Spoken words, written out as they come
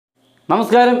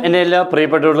നമസ്കാരം എൻ്റെ എല്ലാ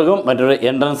പ്രിയപ്പെട്ടവർക്കും മറ്റൊരു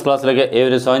എൻട്രൻസ് ക്ലാസ്സിലേക്ക്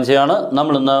ഏവരും സ്വാഗതം ചെയ്യാണ്.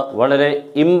 നമ്മളിന്ന് വളരെ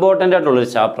ഇമ്പോർട്ടൻ്റ് ആയിട്ടുള്ളൊരു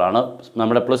ചാപ്റ്ററാണ്,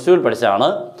 നമ്മുടെ പ്ലസ് ടുവിൽ പഠിച്ചതാണ്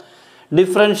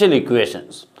ഡിഫറൻഷ്യൽ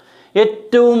ഇക്വേഷൻസ്.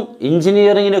 ഏറ്റവും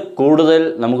എഞ്ചിനീയറിങ്ങിന് കൂടുതൽ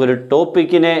നമുക്കൊരു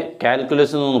ടോപ്പിക്കിനെ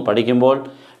കാൽക്കുലസിൽ നിന്ന് പഠിക്കുമ്പോൾ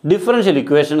ഡിഫറൻഷ്യൽ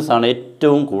ഇക്വേഷൻസ് ആണ്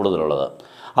ഏറ്റവും കൂടുതലുള്ളത്.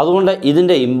 അതുകൊണ്ട്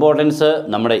ഇതിൻ്റെ ഇമ്പോർട്ടൻസ്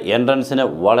നമ്മുടെ എൻട്രൻസിന്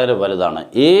വളരെ വലുതാണ്.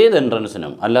 ഏത്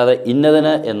എൻട്രൻസിനും അല്ലാതെ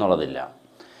ഇന്നതിന് എന്നുള്ളതില്ല.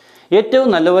 ഏറ്റവും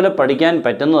നല്ലപോലെ പഠിക്കാൻ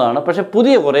പറ്റുന്നതാണ്. പക്ഷേ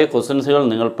പുതിയ കുറേ ക്വസ്റ്റ്യൻസുകൾ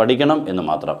നിങ്ങൾ പഠിക്കണം എന്ന്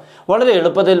മാത്രം. വളരെ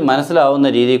എളുപ്പത്തിൽ മനസ്സിലാവുന്ന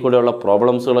രീതിയിൽ കൂടെയുള്ള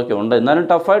പ്രോബ്ലംസുകളൊക്കെ ഉണ്ട്, എന്നാലും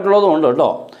ടഫായിട്ടുള്ളതും ഉണ്ട് കേട്ടോ,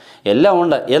 എല്ലാം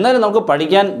ഉണ്ട്. എന്നാലും നമുക്ക്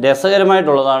പഠിക്കാൻ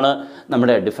രസകരമായിട്ടുള്ളതാണ്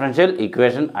നമ്മുടെ ഡിഫറൻഷ്യൽ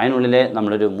ഇക്വേഷൻ. അതിനുള്ളിലെ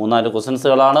നമ്മളൊരു 3-4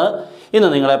 ക്വസ്റ്റ്യൻസുകളാണ് ഇന്ന്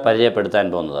നിങ്ങളെ പരിചയപ്പെടുത്താൻ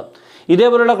പോകുന്നത്.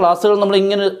 ഇതേപോലുള്ള ക്ലാസ്സുകൾ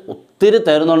നമ്മളിങ്ങനെ ഒത്തിരി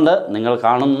തരുന്നുണ്ട്, നിങ്ങൾ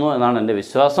കാണുന്നു എന്നാണ് എൻ്റെ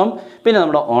വിശ്വാസം. പിന്നെ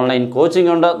നമ്മുടെ ഓൺലൈൻ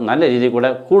കോച്ചിങ് ഉണ്ട്, നല്ല രീതിയിൽ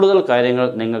കൂടെ കൂടുതൽ കാര്യങ്ങൾ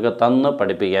നിങ്ങൾക്ക് തന്ന്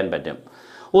പഠിപ്പിക്കാൻ പറ്റും.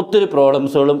 ഒത്തിരി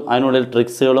പ്രോബ്ലംസുകളും അതിനുള്ളിൽ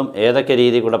ട്രിക്സുകളും ഏതൊക്കെ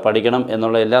രീതിയിൽ കൂടെ പഠിക്കണം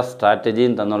എന്നുള്ള എല്ലാ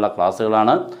സ്ട്രാറ്റജിയും തന്നുള്ള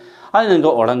ക്ലാസ്സുകളാണ്. അത്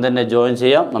നിങ്ങൾക്ക് ഉടൻ തന്നെ ജോയിൻ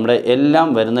ചെയ്യാം. നമ്മുടെ എല്ലാം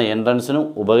വരുന്ന എൻട്രൻസിനും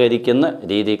ഉപകരിക്കുന്ന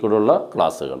രീതിയിൽ കൂടെയുള്ള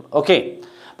ക്ലാസ്സുകൾ. ഓക്കെ,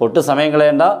 ഒട്ടും സമയം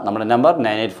കളയേണ്ട. നമ്മുടെ നമ്പർ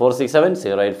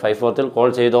 9846708543 കോൾ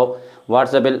ചെയ്തോ,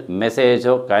 വാട്സപ്പിൽ മെസ്സേജ്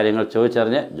അയച്ചോ, കാര്യങ്ങൾ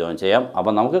ചോദിച്ചറിഞ്ഞ് ജോയിൻ ചെയ്യാം.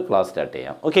 അപ്പോൾ നമുക്ക് ക്ലാസ് സ്റ്റാർട്ട്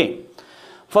ചെയ്യാം. ഓക്കെ,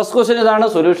 ഫസ്റ്റ് ക്വസ്റ്റ്യൻ ഇതാണ്.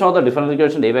 Solution of the differential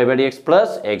equation dy/dx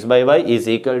plus x/y is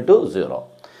equal to 0.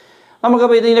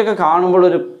 നമുക്കപ്പോൾ ഇതിനൊക്കെ കാണുമ്പോൾ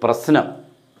ഒരു പ്രശ്നം,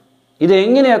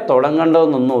 ഇതെങ്ങനെയാണ്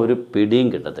തുടങ്ങേണ്ടതെന്നൊന്നും ഒരു പിടിയും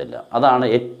കിട്ടത്തില്ല. അതാണ്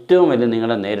ഏറ്റവും വലിയ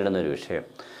നിങ്ങളെ നേരിടുന്ന ഒരു വിഷയം.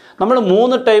 നമ്മൾ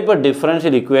 3 ടൈപ്പ്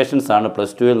ഡിഫറൻഷ്യൽ ഇക്വേഷൻസ് ആണ്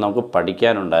പ്ലസ് ടുവിൽ നമുക്ക്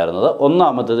പഠിക്കാനുണ്ടായിരുന്നത്.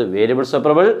 ഒന്നാമത്തേത് വേരിയബിൾ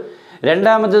സെപ്പറബിൾ,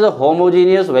 രണ്ടാമത്തേത്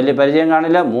ഹോമോജീനിയസ്, വലിയ പരിചയം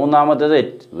കാണില്ല, മൂന്നാമത്തേത്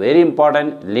very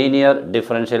important linear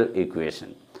differential equation.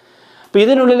 അപ്പോൾ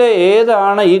ഇതിനുള്ളിൽ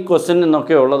ഏതാണ് ഈ ക്വസ്റ്റ്യൻ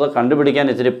എന്നൊക്കെ ഉള്ളത് കണ്ടുപിടിക്കാൻ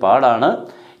ഇച്ചിരി പാടാണ്.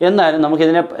 എന്നാലും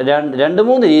നമുക്കിതിനെ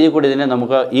 2-3 രീതിയിൽ കൂടി ഇതിനെ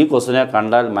നമുക്ക് ഈ ക്വസ്റ്റിനെ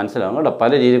കണ്ടാൽ മനസ്സിലാവും കേട്ടോ. പല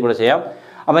രീതിയിൽ കൂടെ ചെയ്യാം.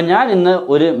 അപ്പം ഞാൻ ഇന്ന്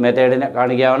ഒരു മെത്തേഡിനെ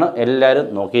കാണിക്കുകയാണ്, എല്ലാവരും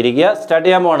നോക്കിയിരിക്കുക. സ്റ്റാർട്ട്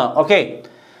ചെയ്യാൻ പോകണം. ഓക്കെ,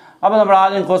 അപ്പോൾ നമ്മൾ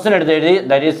ആദ്യം ക്വസ്റ്റ്യൻ എടുത്ത് എഴുതി,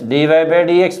 that is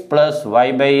dy/dx plus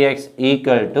y/x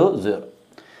equal to 0.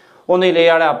 ഒന്നുമില്ല,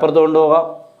 ഇയാളെ അപ്പുറത്ത് കൊണ്ടുപോകാം,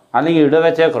 അല്ലെങ്കിൽ ഇവിടെ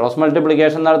വെച്ച് ക്രോസ്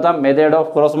മൾട്ടിപ്ലിക്കേഷൻ നടത്താം. Method of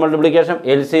cross multiplication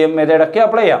LCM മെത്തേഡൊക്കെ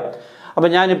apply ചെയ്യാം. അപ്പോൾ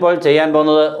ഞാനിപ്പോൾ ചെയ്യാൻ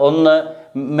പോകുന്നത് ഒന്ന്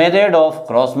മെത്തേഡ് ഓഫ്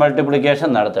ക്രോസ് മൾട്ടിപ്ലിക്കേഷൻ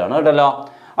നടത്തുകയാണ് കേട്ടല്ലോ.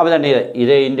 അപ്പോൾ തന്നെ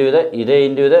ഇതേ ഇൻറ്റു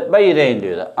ഇത് ബൈ ഇതേ ഇൻറ്റു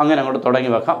ഇത്, അങ്ങനെ അങ്ങോട്ട് തുടങ്ങി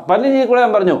വെക്കാം. പല രീതിയിൽ കൂടെ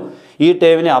ഞാൻ പറഞ്ഞു, ഈ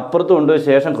ടേമിനെ അപ്പുറത്ത് കൊണ്ടുപോയ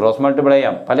ശേഷം ക്രോസ് മൾട്ടിപ്ലൈ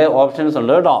ചെയ്യാം. പല ഓപ്ഷൻസ്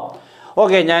ഉണ്ട് കേട്ടോ.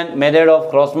 ഓക്കെ, ഞാൻ മെത്തേഡ് ഓഫ്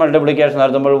ക്രോസ് മൾട്ടിപ്ലിക്കേഷൻ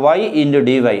നടത്തുമ്പോൾ y ഇൻറ്റു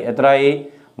dy എത്രയായി?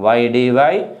 y dy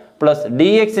plus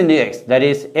dx into X, that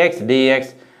is X D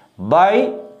X by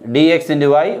dx into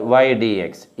y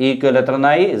dx equal എത്ര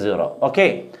എന്നായി? 0. ഓക്കെ,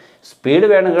 സ്പീഡ്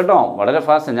വേണം കേട്ടോ, വളരെ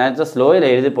ഫാസ്റ്റ്. ഞാൻ സ്ലോയിൽ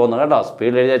എഴുതി പോകുന്നത് കേട്ടോ.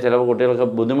 സ്പീഡിൽ എഴുതിയാൽ ചിലപ്പോൾ കുട്ടികൾക്ക്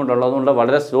ബുദ്ധിമുട്ടുള്ളതുകൊണ്ട്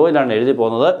വളരെ സ്ലോയിലാണ് എഴുതി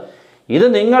പോകുന്നത്. ഇത്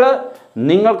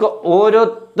നിങ്ങൾക്ക്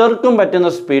ഓരോരുത്തർക്കും പറ്റുന്ന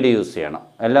സ്പീഡ് യൂസ് ചെയ്യണം.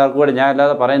 എല്ലാവർക്കും കൂടി ഞാൻ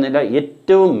അല്ലാതെ പറയുന്നില്ല,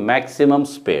 ഏറ്റവും maximum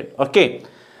speed. Okay,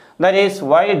 that is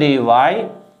y dy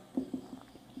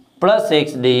plus x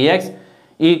dx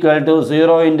equal to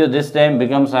 0 into this time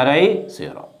becomes അറൈ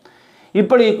 0.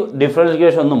 ഇപ്പോൾ ഈ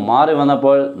ഡിഫറൻഷിയേഷൻ ഒന്ന് മാറി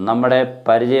വന്നപ്പോൾ നമ്മുടെ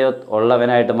പരിചയം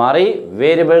ഉള്ളവനായിട്ട് മാറി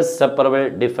വേരിയബിൾ സെപ്പറബിൾ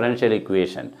ഡിഫറൻഷ്യൽ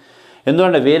ഇക്വേഷൻ.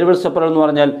 എന്തുകൊണ്ട് വേരിയബിൾ സെപ്പറബിൾ എന്ന്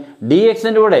പറഞ്ഞാൽ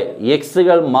dxൻ്റെ കൂടെ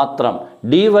എക്സുകൾ മാത്രം,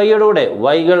 dyയുടെ കൂടെ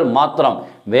വൈകൾ മാത്രം,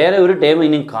 വേറെ ഒരു ടേം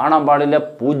ഇനി കാണാൻ പാടില്ല,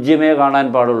 0 കാണാൻ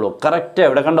പാടുള്ളൂ. കറക്റ്റ്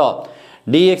എവിടെ കണ്ടോ?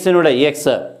 dxനൂടെ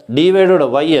എക്സ്, dyയുടെ കൂടെ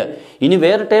വൈ, ഇനി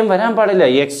വേറെ ടൈം വരാൻ പാടില്ല.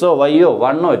 എക്സോ വൈയോ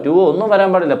 1ഓ 2ഓ ഒന്നും വരാൻ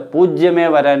പാടില്ല,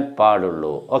 0 വരാൻ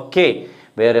പാടുള്ളൂ. ഓക്കെ,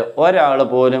 വേറെ ഒരാൾ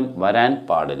പോലും വരാൻ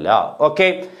പാടില്ല. ഓക്കെ,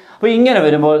 അപ്പോൾ ഇങ്ങനെ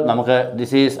വരുമ്പോൾ നമുക്ക്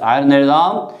ദിസ് ഈസ് ആരെന്ന്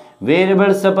എഴുതാം? വേരിയബിൾ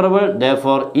സെപ്പറബിൾ,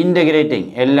 ദെയർഫോർ ഇൻ്റഗ്രേറ്റിംഗ്,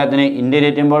 എല്ലാത്തിനെയും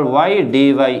ഇൻ്റഗ്രേറ്റ് ചെയ്യുമ്പോൾ y dy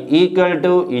equal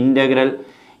to integral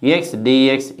x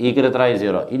dx equal എത്ര?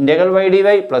 0. Integral y dy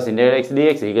plus integral x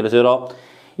dx equal 0.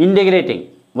 Integrating,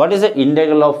 what is the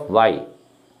integral of y?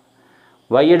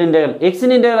 വൈയുടെ ഇൻ്റഗ്രൽ,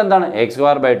 എക്സിൻ്റെ integral എന്താണ്?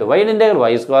 x²/2, വൈയുടെ integral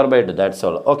y²/2, that's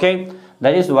all. Okay,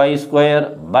 that is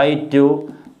y²/2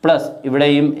 plus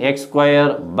ഇവിടെയും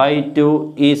x²/2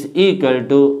 is equal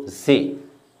to c.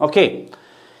 Okay,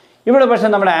 ഇവിടെ പക്ഷേ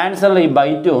നമ്മുടെ ആൻസറിൽ ഈ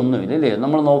 /2 ഒന്നുമില്ല ഇല്ലേ?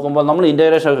 നമ്മൾ നോക്കുമ്പോൾ നമ്മൾ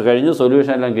ഇൻ്റഗ്രേഷൻ ഒക്കെ കഴിഞ്ഞു,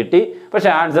 സൊല്യൂഷൻ എല്ലാം കിട്ടി, പക്ഷേ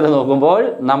ആൻസർ നോക്കുമ്പോൾ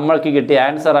നമ്മൾക്ക് കിട്ടിയ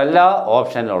ആൻസർ അല്ല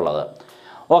ഓപ്ഷനിലുള്ളത്.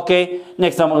 ഓക്കെ,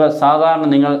 നെക്സ്റ്റ് നമുക്ക് സാധാരണ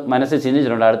നിങ്ങൾ മനസ്സിൽ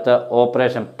ചിന്തിച്ചിട്ടുണ്ട് അടുത്ത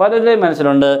ഓപ്പറേഷൻ, പലരുടെയും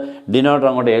മനസ്സിലുണ്ട്, ഡിനോട്ടർ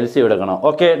അങ്ങോട്ട് LC എടുക്കണം.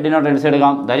 ഓക്കെ, ഡിനോട്ടർ LC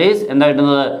എടുക്കാം. ദാറ്റ് ഈസ് എന്താ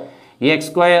കിട്ടുന്നത്?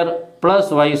 x²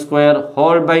 plus y²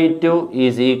 whole by 2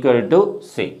 is equal to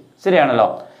c. ശരിയാണല്ലോ.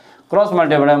 ക്രോസ്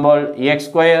മൾട്ടിപ്ലൈ ചെയ്യുമ്പോൾ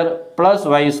x² plus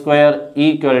y²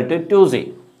 equal to 2c.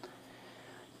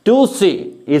 2c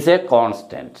is A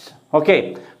constant. Okay,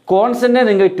 കോൺസ്റ്റൻറ്റിനെ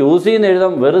നിങ്ങൾക്ക് 2c എന്ന്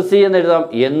എഴുതാം, വെറും c എന്ന് എഴുതാം,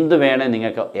 എന്ത് വേണേൽ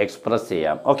നിങ്ങൾക്ക് എക്സ്പ്രസ്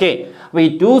ചെയ്യാം. ഓക്കെ, അപ്പോൾ ഈ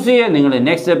 2cയെ നിങ്ങൾ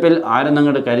നെക്സ്റ്റ് സ്റ്റെപ്പിൽ ആരും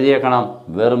നിങ്ങോട്ട് കരുതിയേക്കണം,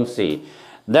 വെറും c.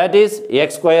 That is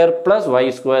x square plus y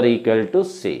square equal to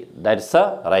c. That's the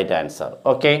right answer.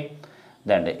 Okay.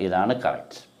 Then ഇതാണ്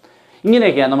correct.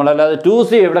 ഇങ്ങനെയൊക്കെയാണ് നമ്മളല്ലാതെ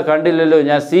 2c ഇവിടെ കണ്ടില്ലല്ലോ,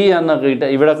 ഞാൻ സി എന്ന്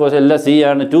ഇവിടെ എല്ലാം സി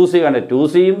ആണ്, 2c കണ്ടത്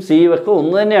 2cയും സിയും ഒക്കെ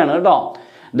ഒന്ന് തന്നെയാണ് കേട്ടോ.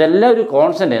 ഇതെല്ലാം ഒരു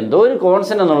കോൺസ്റ്റൻറ്റ്, എന്തോ ഒരു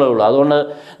കോൺസ്റ്റൻറ്റ് എന്നുള്ളതേ ഉള്ളൂ. അതുകൊണ്ട്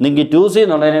നിങ്ങൾക്ക് 2c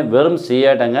എന്നുള്ളതിനെ വെറും സി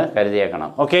ആയിട്ട് അങ്ങ് കരുതിയേക്കണം.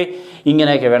 ഓക്കെ,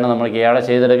 ഇങ്ങനെയൊക്കെ വേണം നമ്മൾ ഇയാളെ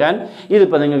ചെയ്തെടുക്കാൻ.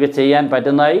 ഇതിപ്പോൾ നിങ്ങൾക്ക് ചെയ്യാൻ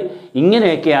പറ്റുന്നതായി.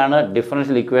 ഇങ്ങനെയൊക്കെയാണ്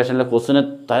ഡിഫറൻഷ്യൽ ഇക്വേഷനിലെ ക്വസ്റ്റിനെ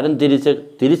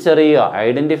തിരിച്ചറിയുക,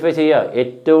 ഐഡൻറ്റിഫൈ ചെയ്യുക.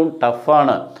 ഏറ്റവും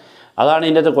ടഫാണ്, അതാണ്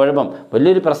ഇതിൻ്റെ അകത്ത് കുഴപ്പം.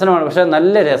 വലിയൊരു പ്രശ്നമാണ്, പക്ഷേ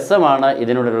നല്ല രസമാണ്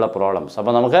ഇതിനോടുള്ള പ്രോബ്ലംസ്.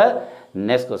 അപ്പോൾ നമുക്ക്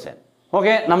നെക്സ്റ്റ് ക്വസ്റ്റ്യൻ.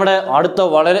 ഓക്കെ, നമ്മുടെ അടുത്ത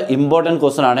വളരെ ഇമ്പോർട്ടൻറ്റ്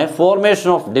ക്വസ്റ്റ്യൻ ആണ് ഫോർമേഷൻ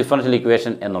ഓഫ് ഡിഫറൻഷ്യൽ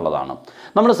ഇക്വേഷൻ എന്നുള്ളതാണ്.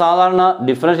 നമ്മൾ സാധാരണ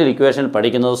ഡിഫറൻഷ്യൽ ഇക്വേഷൻ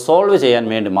പഠിക്കുന്നത് സോൾവ് ചെയ്യാൻ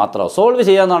വേണ്ടി മാത്രം. സോൾവ്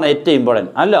ചെയ്യാമെന്നാണ് ഏറ്റവും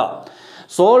ഇമ്പോർട്ടൻറ്റ്. അല്ല,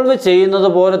 സോൾവ് ചെയ്യുന്നത്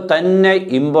പോലെ തന്നെ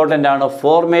ഇമ്പോർട്ടൻ്റ് ആണ്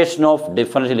formation of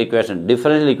differential equation.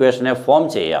 Differential ഇക്വേഷനെ form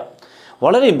ചെയ്യുക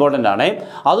വളരെ ഇമ്പോർട്ടൻ്റ് ആണ്.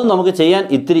 അതും നമുക്ക് ചെയ്യാൻ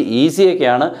ഇത്തിരി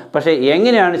ഈസിയൊക്കെയാണ്, പക്ഷേ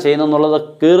എങ്ങനെയാണ് ചെയ്യുന്നതെന്നുള്ളത്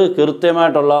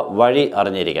കൃത്യമായിട്ടുള്ള വഴി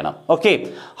അറിഞ്ഞിരിക്കണം. Okay,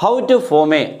 how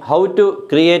to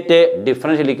create A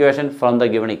differential equation from the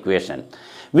given equation.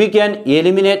 We can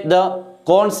eliminate the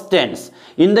കോൺസ്റ്റൻറ്റ്സ്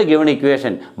in the given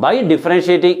equation by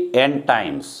differentiating n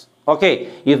times. Okay,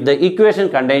 if the equation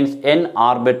contains n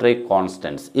arbitrary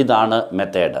കോൺസ്റ്റൻറ്റ്സ്. ഇതാണ്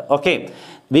method. Okay,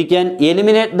 we can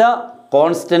eliminate the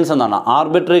constants എന്നാണ്.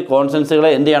 Arbitrary കോൺസ്റ്റൻസുകളെ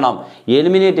എന്ത് ചെയ്യണം?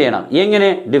 Eliminate ചെയ്യണം. എങ്ങനെ?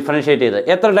 Differentiate ചെയ്ത്.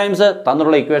 എത്ര times?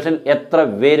 തന്നിട്ടുള്ള equation എത്ര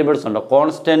വേരിയബിൾസ് ഉണ്ട്?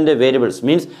 കോൺസ്റ്റൻറ്റ് വേരിയബിൾസ്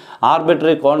മീൻസ്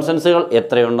ആർബിട്രറി കോൺസ്റ്റൻസുകൾ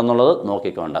എത്രയുണ്ടെന്നുള്ളത്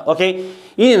നോക്കിക്കൊണ്ട്. ഓക്കെ,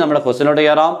 ഇനി നമ്മുടെ ക്വസ്റ്റിനോട്ട്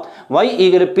കയറാം. y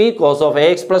equal p cos of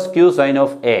ax plus q sin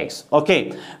of ax. Okay,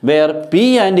 where p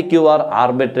and q R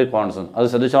arbitrary constants. അത്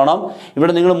ശ്രദ്ധിച്ചോണം.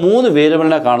 ഇവിടെ നിങ്ങൾ 3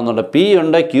 വേരിയബിളിനെ കാണുന്നുണ്ട്. p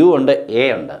ഉണ്ട്, q ഉണ്ട്, a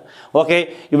ഉണ്ട്. ഓക്കെ,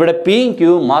 ഇവിടെ p യും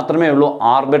q മാത്രമേ ഉള്ളൂ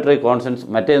ആർബിട്രറി കോൺസ്റ്റൻസ്.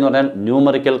 മറ്റേന്ന് പറഞ്ഞാൽ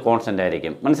ന്യൂമറിക്കൽ കോൺസ്റ്റൻ്റ്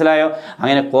ആയിരിക്കും. മനസ്സിലായോ?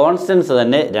 അങ്ങനെ കോൺസ്റ്റൻസ്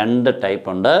തന്നെ 2 ടൈപ്പ്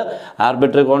ഉണ്ട്.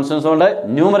 ആർബിട്രറി കോൺസ്റ്റൻസ് ഉണ്ട്,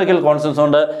 ന്യൂമറിക്കൽ കോൺസ്റ്റൻസ്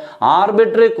ഉണ്ട്.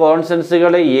 ആർബിട്രറി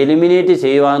കോൺസ്റ്റൻസുകളെ എലിമിനേറ്റ്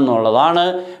ചെയ്യുക എന്നുള്ളതാണ്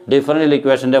ഡിഫറൻഷ്യൽ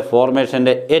ഇക്വേഷൻ്റെ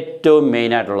ഫോർമേഷൻ്റെ ഏറ്റവും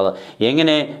മെയിൻ ആയിട്ടുള്ളത്.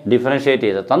 എങ്ങനെ? ഡിഫറൻഷ്യേറ്റ്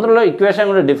ചെയ്ത് തന്നിട്ടുള്ള ഇക്വേഷൻ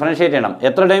കൊണ്ട് ഡിഫറൻഷ്യേറ്റ് ചെയ്യണം.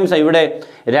 എത്ര ടൈംസ്? ഇവിടെ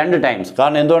 2 ടൈംസ്.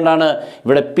 കാരണം എന്തുകൊണ്ടാണ്?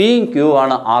 ഇവിടെ p യും q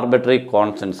ആണ് ആർബിട്രറി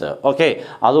കോൺസ്റ്റൻസ്. ഓക്കെ,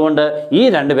 അതുകൊണ്ട് ഈ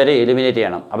 2 പേരെ എലിമിനേറ്റ്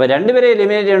ചെയ്യണം. അപ്പോൾ 2 പേരെ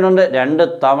എലിമിനേറ്റ് ചെയ്യണമെന്നുണ്ട് 2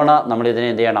 തവണ നമ്മൾ ഇതിനെ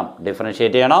എന്ത് ചെയ്യണം?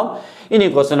 ഡിഫറൻഷ്യേറ്റ് ചെയ്യണം. ഇനി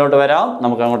ക്വസ്റ്റിനോട്ട് വരാം,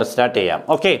 നമുക്ക് അങ്ങോട്ട് സ്റ്റാർട്ട് ചെയ്യാം.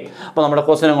 ഓക്കെ, അപ്പോൾ നമ്മുടെ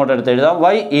ക്വസ്റ്റിൻ അങ്ങോട്ട് എടുത്ത് എഴുതാം.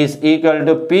 y is equal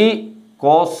to p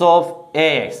cos of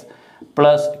ax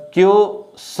plus q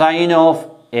sin of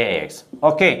ax.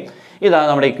 Okay, ഇതാണ്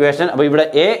നമ്മുടെ ഇക്വേഷൻ. അപ്പോൾ ഇവിടെ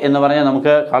a എന്ന് പറഞ്ഞാൽ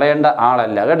നമുക്ക് കളയേണ്ട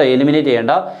ആളല്ല കേട്ടോ, എലിമിനേറ്റ്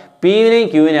ചെയ്യേണ്ട. പിന്നെയും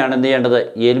ക്യൂവിനെയാണ് എന്ത് ചെയ്യേണ്ടത്?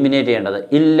 എലിമിനേറ്റ് ചെയ്യേണ്ടത്,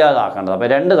 ഇല്ലാതാക്കേണ്ടത്. അപ്പോൾ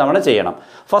 2 തവണ ചെയ്യണം.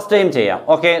 ഫസ്റ്റ് ടൈം ചെയ്യാം.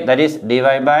 Okay, that is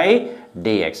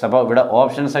dy/dx. അപ്പോൾ ഇവിടെ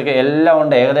ഓപ്ഷൻസ് ഒക്കെ എല്ലാം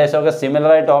ഉണ്ട്, ഏകദേശമൊക്കെ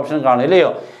സിമിലർ ആയിട്ട് ഓപ്ഷൻ കാണും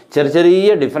ഇല്ലയോ? ചെറിയ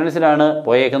ഡിഫറൻസിലാണ്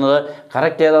പോയേക്കുന്നത്.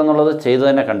 കറക്റ്റ് ഏതാണെന്നുള്ളത് ചെയ്ത്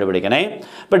തന്നെ കണ്ടുപിടിക്കണേ.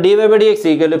 ഇപ്പോൾ dy/dx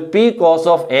equal to p cos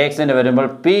of ax വരുമ്പോൾ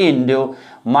p into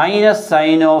minus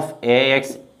sign of ax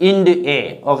into a.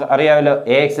 Okay, അറിയാമല്ലോ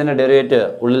ax-ൻ്റെ ഡെറിവേറ്റീവ്,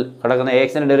 ഉള്ളിൽ കിടക്കുന്ന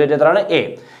ax-ൻ്റെ ഡെറിവേറ്റീവ് എത്രയാണ്? a.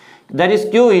 That is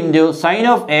q into sine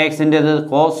of ax-ൻ്റെത്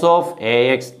cos of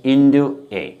ax into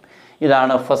a.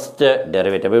 ഇതാണ് first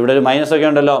derivative. അപ്പോൾ ഇവിടെ ഒരു minus ഒക്കെ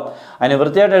ഉണ്ടല്ലോ, അതിന്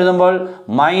വൃത്തിയായിട്ട് എഴുതുമ്പോൾ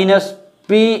minus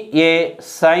P A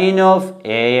sign of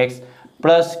A X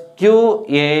plus Q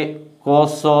A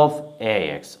cos of A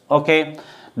X. Okay,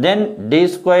 then D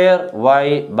square Y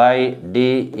by D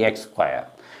X square.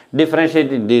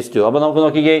 Differentiate these two. അപ്പോൾ നമുക്ക്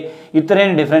നോക്കിക്കേ,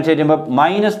 ഇത്രയും ഡിഫറൻഷ്യേറ്റ് ചെയ്യുമ്പോൾ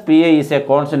minus P A is A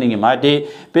constant മാറ്റി,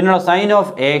 പിന്നെയുള്ള sign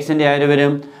of A എക്സിൻ്റെ ആര്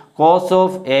വരും? Cos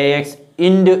of A X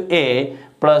into A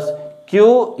plus Q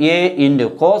A into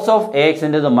cos of A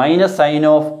എക്സിൻ്റെത് minus sign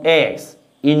of A X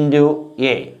into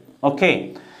A. Okay,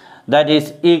 that is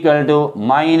equal to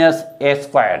minus A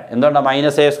squared. എന്തുകൊണ്ടാണ്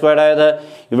minus A squared ആയത്?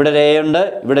 ഇവിടെ ഒരു A ഉണ്ട്,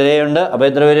 ഇവിടെ ഒരു A ഉണ്ട്. അപ്പോൾ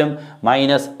എത്ര വരും?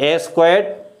 Minus A squared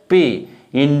P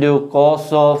into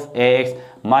cos of A X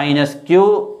minus Q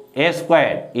A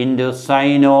squared into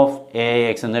sine of A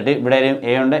X. എന്നിട്ട് ഇവിടെ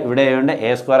എ ഉണ്ട്, ഇവിടെ എ ഉണ്ട്,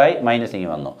 എ സ്ക്വയറായി മൈനസ്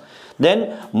ഇങ്ങനെ വന്നു. Then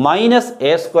minus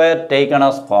A square taken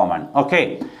as common. Okay,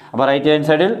 അപ്പോൾ റൈറ്റ് ഹാൻഡ്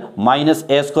സൈഡിൽ minus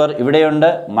A square ഇവിടെയുണ്ട്,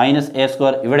 മൈനസ് എ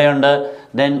സ്ക്വയർ ഇവിടെയുണ്ട്.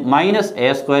 Then minus A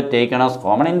square taken as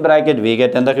common in bracket we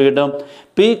get എന്തൊക്കെ കിട്ടും?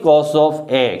 P cos of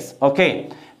A X. Okay,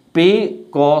 P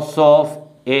cos of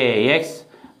A X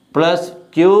plus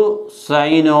Q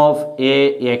sign of A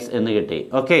X എന്ന് കിട്ടി.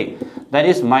 Okay, that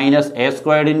is minus A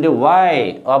squared into Y.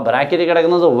 ആ ബ്രാക്കറ്റിൽ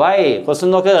കിടക്കുന്നത് Y.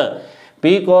 Question നോക്ക്,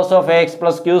 P cos of X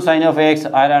plus Q sign of X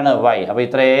ആരാണ്? Y. അപ്പോൾ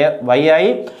ഇത്ര Y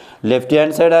ആയി. ലെഫ്റ്റ്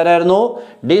ഹാൻഡ് സൈഡ് ആരായിരുന്നു?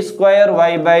 D square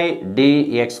Y by D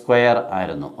X square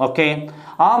ആയിരുന്നു. ഓക്കെ,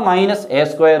 ആ minus A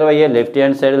square Y left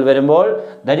hand സൈഡിൽ വരുമ്പോൾ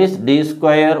that is D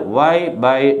square Y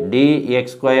by D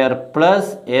X square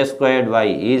plus A squared Y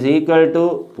is equal to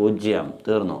 0.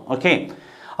 തീർന്നു. Okay,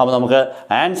 അപ്പോൾ നമുക്ക്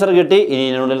answer കിട്ടി. ഇനി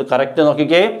ഇതിനുള്ളിൽ കറക്റ്റ്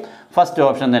നോക്കിക്കേ, ഫസ്റ്റ്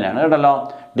ഓപ്ഷൻ തന്നെയാണ് കേട്ടല്ലോ.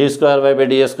 d² y /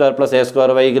 dx² +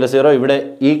 a² y = 0 ഇവിടെ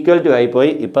ഈക്വൽ ടു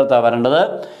ആയിപ്പോയി, ഇപ്പുറത്താണ് വരേണ്ടത്.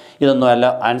 ഇതൊന്നുമല്ല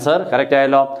ആൻസർ, കറക്റ്റ്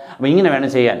ആയല്ലോ. അപ്പോൾ ഇങ്ങനെ വേണം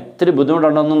ചെയ്യാൻ. ഇത്തിരി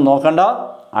ബുദ്ധിമുട്ടുണ്ടോന്നും നോക്കണ്ട,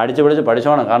 അടിച്ചു പിടിച്ച്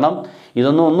പഠിച്ചോണം. കാരണം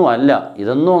ഇതൊന്നും അല്ല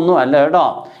കേട്ടോ.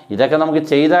 ഇതൊക്കെ നമുക്ക്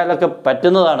ചെയ്താലൊക്കെ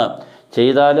പറ്റുന്നതാണ്.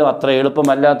 ചെയ്താലും അത്ര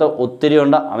എളുപ്പമല്ലാത്ത ഒത്തിരി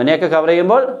ഉണ്ട്. അവനെയൊക്കെ കവർ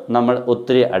ചെയ്യുമ്പോൾ നമ്മൾ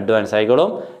ഒത്തിരി അഡ്വാൻസ് ആയിക്കോളും.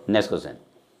 Next question.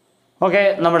 ഓക്കെ,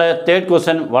 നമ്മുടെ തേർഡ്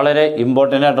ക്വസ്റ്റ്യൻ വളരെ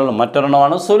ഇമ്പോർട്ടൻ്റ് ആയിട്ടുള്ള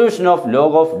മറ്റൊരെണ്ണമാണ്. Solution of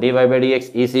log of dy/dx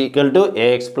is equal to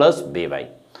ax + by.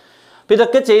 അപ്പോൾ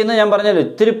ഇതൊക്കെ ചെയ്യുന്നത് ഞാൻ പറഞ്ഞാൽ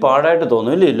ഇത്തിരി പാടായിട്ട്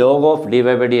തോന്നും ഇല്ലേ? log of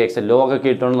dy/dx ലോഗൊക്കെ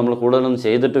ഇട്ടുകൊണ്ട് നമ്മൾ കൂടുതലൊന്നും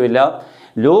ചെയ്തിട്ടുമില്ല.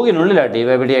 ലോഗിനുള്ളിലാണ്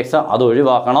dy/dx, അത്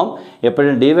ഒഴിവാക്കണം.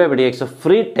 എപ്പോഴും dy/dx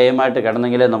ഫ്രീ ടൈമായിട്ട്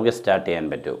കിടന്നെങ്കിലേ നമുക്ക് സ്റ്റാർട്ട് ചെയ്യാൻ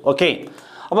പറ്റൂ. ഓക്കെ,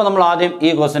 അപ്പോൾ നമ്മൾ ആദ്യം ഈ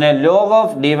ക്വസ്റ്റിനെ log of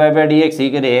dy/dx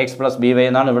equal ax + by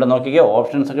എന്നാണ്. ഇവിടെ നോക്കിക്കുക,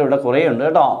 ഓപ്ഷൻസ് ഒക്കെ ഇവിടെ കുറേ ഉണ്ട്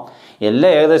കേട്ടോ. എല്ലാം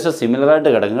ഏകദേശം സിമിലറായിട്ട്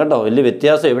കിടക്കും കേട്ടോ. വലിയ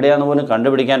വ്യത്യാസം എവിടെയാണെന്ന് പോലും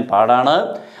കണ്ടുപിടിക്കാൻ പാടാണ്.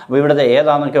 അപ്പോൾ ഇവിടുത്തെ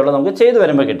ഏതാണെന്നൊക്കെ ഉള്ളത് നമുക്ക് ചെയ്തു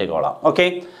വരുമ്പോൾ കിട്ടിക്കോളാം. ഓക്കെ,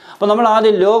 അപ്പോൾ നമ്മൾ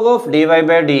ആദ്യം log of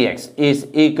dy/dx is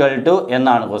equal to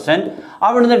എന്നാണ് ക്വസ്റ്റ്യൻ.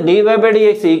 അവിടുന്ന്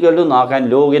dy/dx ഈക്വൽ ടു നോക്കാൻ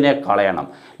ലോഗിനെ കളയണം.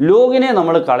 ലോഗിനെ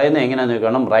നമ്മൾ കളയുന്നത് എങ്ങനെയാണെന്ന്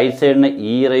നോക്കണം. റൈറ്റ് സൈഡിന്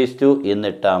e⁻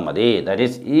 എന്നിട്ടാൽ മതി. That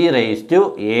is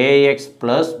e⁻ax +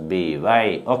 by.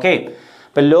 Okay,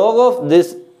 അപ്പോൾ log of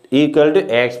this equal to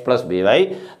ax + by.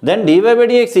 Then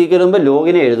dy/dx equal ചെയ്യുമ്പോൾ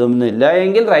ലോഗിനെ എഴുതുന്നില്ല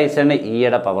എങ്കിൽ റൈറ്റ് സൈഡിന്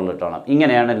ഇയുടെ പവറിൽ ഇട്ടോണം.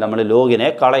 ഇങ്ങനെയാണ് നമ്മൾ ലോഗിനെ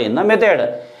കളയുന്ന മെത്തേഡ്.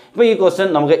 ഇപ്പോൾ ഈ ക്വസ്റ്റ്യൻ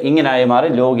നമുക്ക് ഇങ്ങനെയായി മാറി,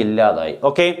 ലോഗ് ഇല്ലാതായി.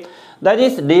 Okay, that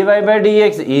is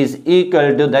dy/dx is equal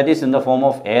to, that is in the form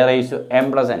of a⁻m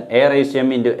 + n, a⁻m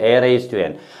 ×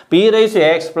 a⁻n. അപ്പോൾ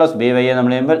e⁻ax + by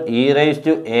നമ്മൾ ചെയ്യുമ്പോൾ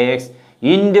e⁻ax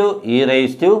 ×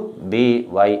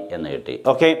 e⁻by എന്ന് കിട്ടി.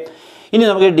 ഓക്കെ, ഇനി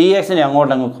നമുക്ക് dxനെ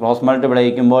അങ്ങോട്ടങ്ങ് ക്രോസ് മൾട്ടിപ്ലൈ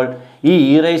ചെയ്യിക്കുമ്പോൾ ഈ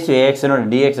e⁻axനോട്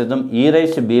dx എത്തും,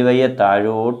 e⁻by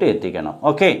താഴോട്ട് എത്തിക്കണം.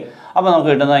 ഓക്കെ, അപ്പോൾ നമുക്ക്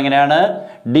കിട്ടുന്നത് എങ്ങനെയാണ്?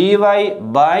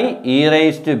 dy/e⁻by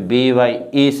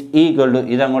ഈസ് ഈക്വൽ ടു,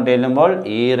 ഇതങ്ങോട്ട് ചെല്ലുമ്പോൾ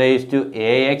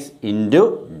e⁻ax ×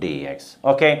 dx.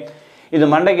 ഓക്കെ, ഇത്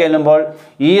മണ്ടയ്ക്ക് ചെല്ലുമ്പോൾ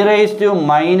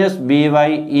e⁻−by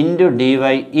 × dy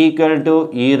equal to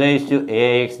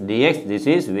e⁻ax dx. This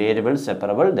is variable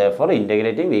separable, therefore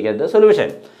integrating we get the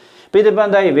solution. അപ്പോൾ ഇതിപ്പോൾ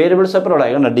എന്തായി? വേരിയബിൾ സെപ്പറബിൾ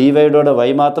ആയി. കാരണം dy y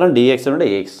മാത്രം, dx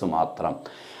x മാത്രം.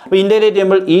 അപ്പോൾ ഇൻ്റഗ്രേറ്റ്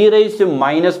ചെയ്യുമ്പോൾ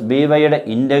e⁻−by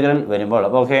ഇൻ്റഗ്രൽ വരുമ്പോൾ,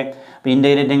 അപ്പോൾ ഓക്കെ, അപ്പോൾ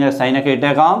ഇൻ്റഗ്രേറ്റിംഗ് സൈനൊക്കെ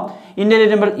ഇട്ടേക്കാം. ഇൻ്റഗ്രേറ്റ്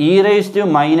ചെയ്യുമ്പോൾ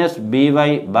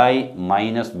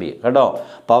e⁻−by/-b കേട്ടോ.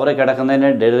 പവറിൽ കിടക്കുന്നതിൻ്റെ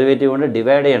ഡെറിവേറ്റീവ് കൊണ്ട്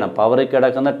ഡിവൈഡ് ചെയ്യണം. പവറിൽ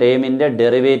കിടക്കുന്ന ടേമിൻ്റെ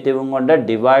ഡെറിവേറ്റീവും കൊണ്ട്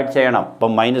ഡിവൈഡ് ചെയ്യണം.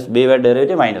 അപ്പം -b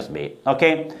ഡെറിവേറ്റീവ് -b. ഓക്കെ,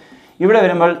 ഇവിടെ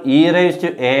വരുമ്പോൾ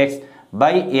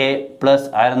e⁻ax/a പ്ലസ്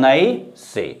ആയിരുന്നായി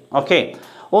c. ഓക്കെ,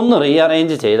 ഒന്ന്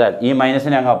റീഅറേഞ്ച് ചെയ്താൽ ഈ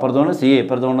മൈനസിനെ അങ്ങ് അപ്പുറത്തുകൊണ്ട് സി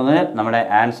ഇപ്പുറത്ത് കൊണ്ടുവന്ന് നമ്മുടെ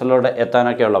ആൻസറിലോട്ട്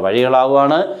എത്താനൊക്കെയുള്ള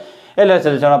വഴികളാവുകയാണ്. എല്ലാം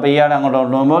ശ്രദ്ധിച്ചോണം. അപ്പോൾ ഇയാളെ അങ്ങോട്ട്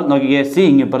കൊണ്ടുപോകുമ്പോൾ നോക്കിക്കേ, സി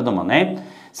ഇപ്പുറത്തും വന്നേ.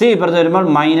 സി ഇപ്പുറത്ത് വരുമ്പോൾ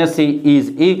 -c is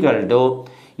equal to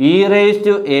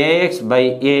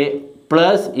e⁻ax/a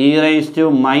plus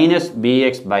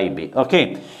e⁻−bx/b. Okay,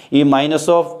 ഈ മൈനസ്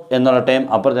ഓഫ് എന്നുള്ള ടൈം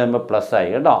അപ്പുറത്ത് വരുമ്പോൾ പ്ലസ് ആയി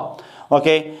കേട്ടോ.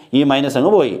 ഓക്കെ, ഈ മൈനസ്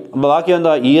അങ്ങ് പോയി. അപ്പോൾ ബാക്കി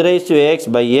എന്താ?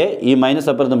 e⁻ax/a, ഈ മൈനസ്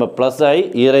അപ്പുറത്ത് വരുമ്പോൾ പ്ലസ് ആയി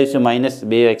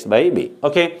e⁻−bx/b.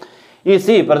 ഓക്കെ, ഈ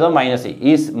സി ഇപ്പുറത്ത് -c,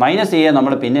 ഈ -c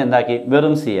നമ്മൾ പിന്നെ എന്താക്കി?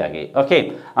 വെറും സി ആക്കി. ഓക്കെ,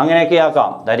 അങ്ങനെയൊക്കെ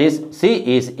ആക്കാം. That is C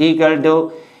is equal to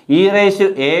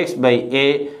e⁻ax/a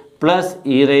plus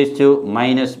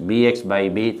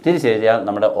e⁻−bx/b. തിരിച്ചെഴുതിയാൽ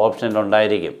നമ്മുടെ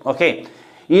ഓപ്ഷനിലുണ്ടായിരിക്കും. ഓക്കെ,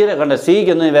 ഈ കണ്ട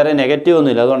സിക്കൊന്നും വേറെ നെഗറ്റീവ്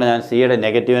ഒന്നുമില്ല, അതുകൊണ്ട് ഞാൻ സിയുടെ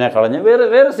നെഗറ്റീവിനെ കളഞ്ഞ് വേറെ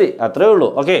സി, അത്രേ ഉള്ളൂ.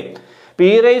 ഓക്കെ, ഇപ്പോൾ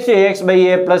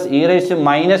e⁻ax/a plus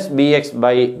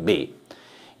e⁻−bx/b,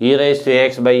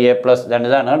 e⁻ax/a plus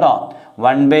ഇതാണ് കേട്ടോ,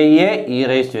 1/a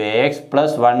e⁻ax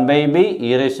plus 1/b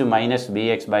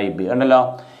e⁻−bx/b ഉണ്ടല്ലോ.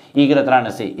 ഈ എത്രയാണ്?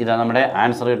 സി. ഇതാണ് നമ്മുടെ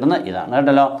ആൻസർ കിട്ടുന്നത്, ഇതാണ്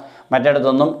കേട്ടല്ലോ.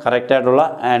 മറ്റേടത്തൊന്നും കറക്റ്റായിട്ടുള്ള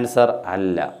ആൻസർ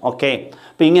അല്ല. ഓക്കെ,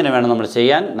 അപ്പോൾ ഇങ്ങനെ വേണം നമ്മൾ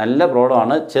ചെയ്യാൻ. നല്ല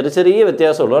പ്രോബ്ലമാണ്, ചെറിയ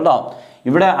വ്യത്യാസമുള്ളൂ കേട്ടോ.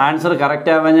 ഇവിടെ ആൻസർ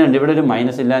കറക്റ്റ് ആവാഞ്ഞുണ്ട്, ഇവിടെ ഒരു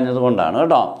മൈനസ് ഇല്ലാഞ്ഞത് കൊണ്ടാണ്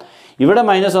കേട്ടോ. ഇവിടെ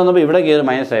മൈനസ് വന്നപ്പോൾ ഇവിടെ കയറി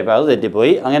മൈനസ് ആയിപ്പോൾ അത്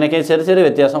തെറ്റിപ്പോയി. അങ്ങനെയൊക്കെ ചെറിയ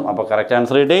വ്യത്യാസം. അപ്പോൾ കറക്റ്റ്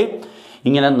ആൻസർ കിട്ടി.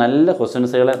 ഇങ്ങനെ നല്ല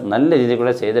ക്വസ്റ്റ്യൻസുകളെ നല്ല രീതിയിൽ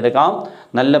കൂടെ ചെയ്തെടുക്കാം.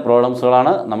 നല്ല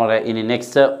പ്രോബ്ലംസുകളാണ് നമ്മുടെ ഇനി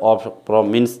നെക്സ്റ്റ്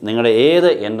മീൻസ് നിങ്ങളുടെ ഏത്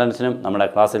എൻട്രൻസിനും നമ്മുടെ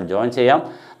ക്ലാസ്സിൽ ജോയിൻ ചെയ്യാം.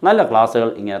 നല്ല ക്ലാസ്സുകൾ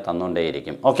ഇങ്ങനെ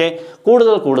തന്നുകൊണ്ടേയിരിക്കും. ഓക്കെ,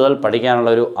 കൂടുതൽ പഠിക്കാനുള്ള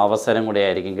ഒരു അവസരം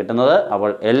കൂടിയായിരിക്കും കിട്ടുന്നത്. അപ്പോൾ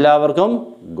എല്ലാവർക്കും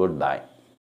ഗുഡ് ബൈ.